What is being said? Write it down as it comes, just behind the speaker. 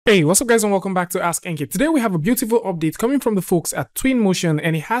Hey, what's up guys and welcome back to askNK. Today we have a beautiful update coming from the folks at Twinmotion,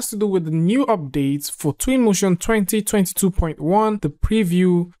 and it has to do with the new updates for Twinmotion 2022.1, the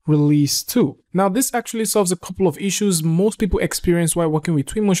preview release 2. Now this actually solves a couple of issues most people experience while working with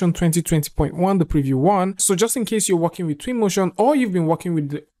Twinmotion 2020.1, the preview 1. So just in case you're working with Twinmotion or you've been working with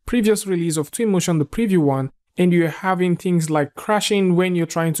the previous release of Twinmotion, the preview 1, and you're having things like crashing when you're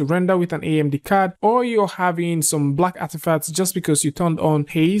trying to render with an AMD card, or you're having some black artifacts just because you turned on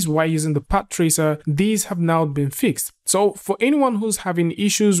haze while using the path tracer, these have now been fixed. So for anyone who's having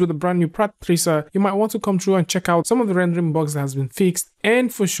issues with a brand new path tracer, you might want to come through and check out some of the rendering bugs that has been fixed.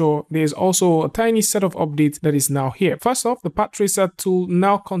 And for sure, there's also a tiny set of updates that is now here. First off, the path tracer tool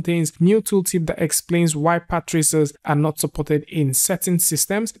now contains new tooltip that explains why path tracers are not supported in certain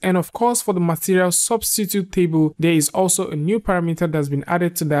systems. And of course, for the material substitute table, there is also a new parameter that's been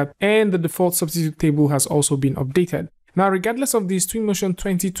added to that, and the default substitute table has also been updated. Now, regardless of this, Twinmotion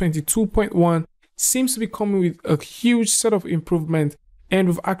 2022.1 seems to be coming with a huge set of improvement, and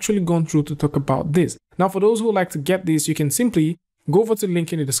we've actually gone through to talk about this. Now, for those who would like to get this, you can simply go over to the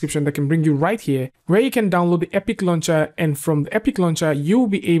link in the description that can bring you right here, where you can download the Epic Launcher, and from the Epic Launcher, you'll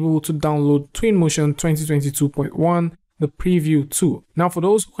be able to download Twinmotion 2022.1, the preview 2. Now, for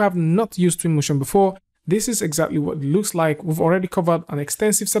those who have not used Twinmotion before, this is exactly what it looks like. We've already covered an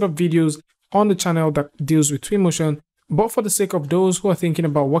extensive set of videos on the channel that deals with Twinmotion, but for the sake of those who are thinking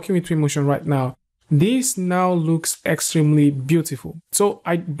about working with Twinmotion right now, this now looks extremely beautiful. So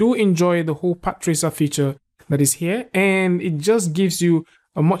I do enjoy the whole path tracer feature that is here, and it just gives you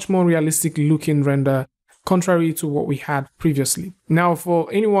a much more realistic looking render contrary to what we had previously. Now,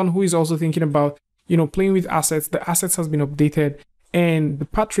 for anyone who is also thinking about, playing with assets, the assets has been updated, and the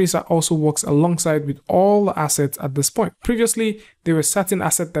path tracer also works alongside with all the assets at this point. Previously, there were certain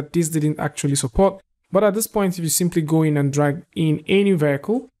assets that this didn't actually support, but at this point, if you simply go in and drag in any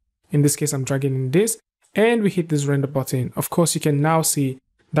vehicle, in this case, I'm dragging in this, and we hit this render button, of course, you can now see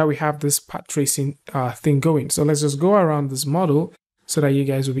that we have this path tracing thing going. So let's just go around this model so that you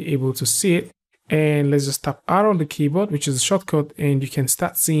guys will be able to see it. And let's just tap R on the keyboard, which is a shortcut, and you can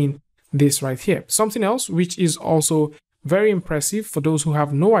start seeing this right here. Something else, which is also very impressive for those who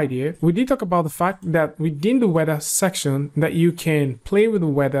have no idea, we did talk about the fact that within the weather section that you can play with the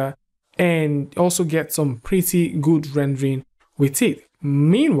weather and also get some pretty good rendering with it.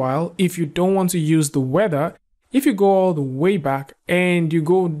 Meanwhile, if you don't want to use the weather, if you go all the way back and you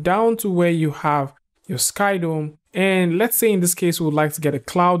go down to where you have your sky dome, and let's say in this case we would like to get a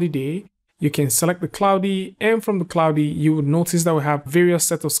cloudy day, you can select the cloudy, and from the cloudy you would notice that we have various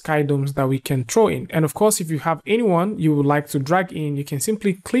set of sky domes that we can throw in. And of course, if you have anyone you would like to drag in, you can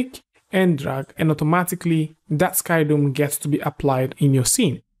simply click and drag, and automatically that sky dome gets to be applied in your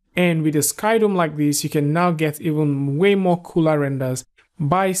scene. And with a sky dome like this, you can now get even way more cooler renders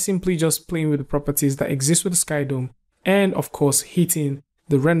by simply just playing with the properties that exist with the sky dome, and of course hitting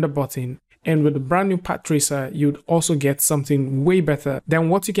the render button. And with the brand new path tracer, you'd also get something way better than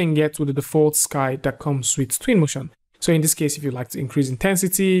what you can get with the default sky that comes with Twinmotion. So in this case, if you like to increase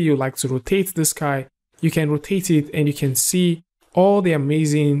intensity, you like to rotate the sky, you can rotate it and you can see all the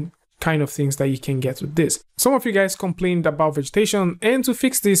amazing kind of things that you can get with this. Some of you guys complained about vegetation, and to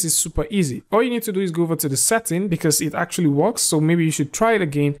fix this is super easy. All you need to do is go over to the setting, because it actually works, so maybe you should try it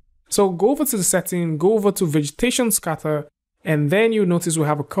again. So go over to the setting, go over to Vegetation Scatter, and then you notice we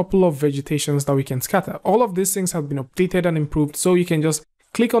have a couple of vegetations that we can scatter. All of these things have been updated and improved, so you can just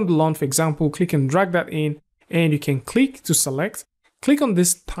click on the lawn, for example, click and drag that in, and you can click to select, click on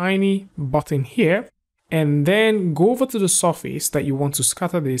this tiny button here, and then go over to the surface that you want to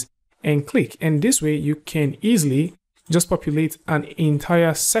scatter this, and click, and this way you can easily just populate an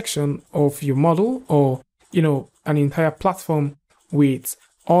entire section of your model, or an entire platform with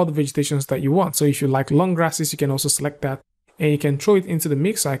all the vegetations that you want. So if you like long grasses, you can also select that and you can throw it into the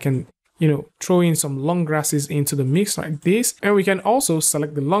mix. So I can throw in some long grasses into the mix like this, and we can also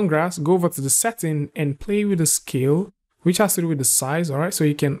select the long grass, go over to the setting and play with the scale, which has to do with the size. All right, so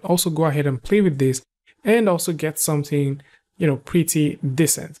you can also go ahead and play with this and also get something pretty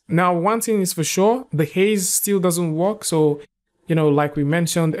decent. Now, one thing is for sure, the haze still doesn't work. So, like we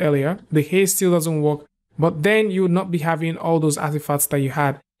mentioned earlier, the haze still doesn't work, but then you would not be having all those artifacts that you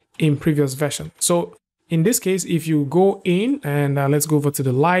had in previous version. So in this case, if you go in and let's go over to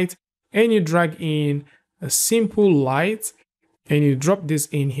the light, and you drag in a simple light and you drop this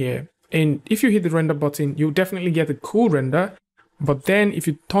in here, and if you hit the render button, you'll definitely get a cool render. But then if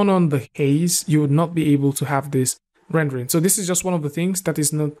you turn on the haze, you would not be able to have this rendering. So this is just one of the things that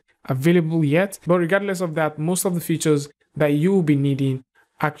is not available yet, but regardless of that, most of the features that you will be needing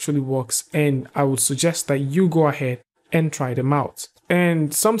actually works, and I would suggest that you go ahead and try them out.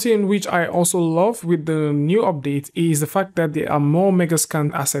 And something which I also love with the new update is the fact that there are more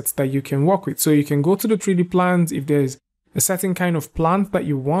Megascan assets that you can work with. So you can go to the 3D plans. If there's a certain kind of plant that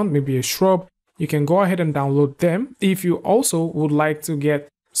you want, maybe a shrub, you can go ahead and download them. If you also would like to get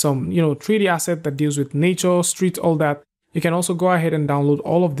some, 3D asset that deals with nature, street, all that, you can also go ahead and download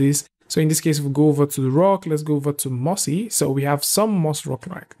all of this. So in this case, if we go over to the rock, let's go over to mossy. So we have some moss rock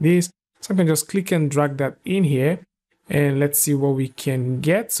like this. So I can just click and drag that in here. And let's see what we can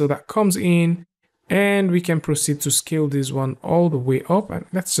get. So that comes in and we can proceed to scale this one all the way up. And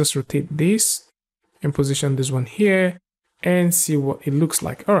let's just rotate this and position this one here and see what it looks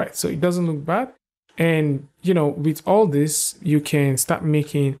like. All right, so it doesn't look bad. And, with all this, you can start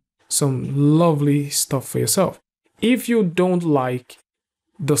making some lovely stuff for yourself. If you don't like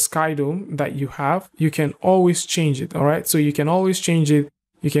the sky dome that you have, you can always change it. All right, so you can always change it.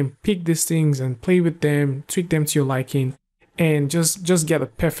 You can pick these things and play with them, tweak them to your liking, and just get a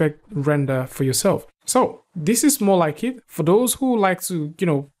perfect render for yourself. So this is more like it. For those who like to,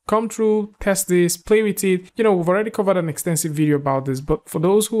 come through, test this, play with it, we've already covered an extensive video about this, but for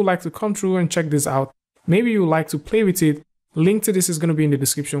those who like to come through and check this out, maybe you like to play with it, link to this is going to be in the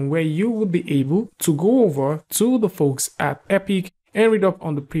description, where you would be able to go over to the folks at Epic and read up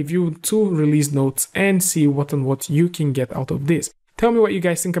on the preview to release notes and see what you can get out of this. Tell me what you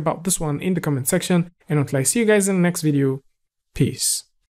guys think about this one in the comment section, and until I see you guys in the next video, peace.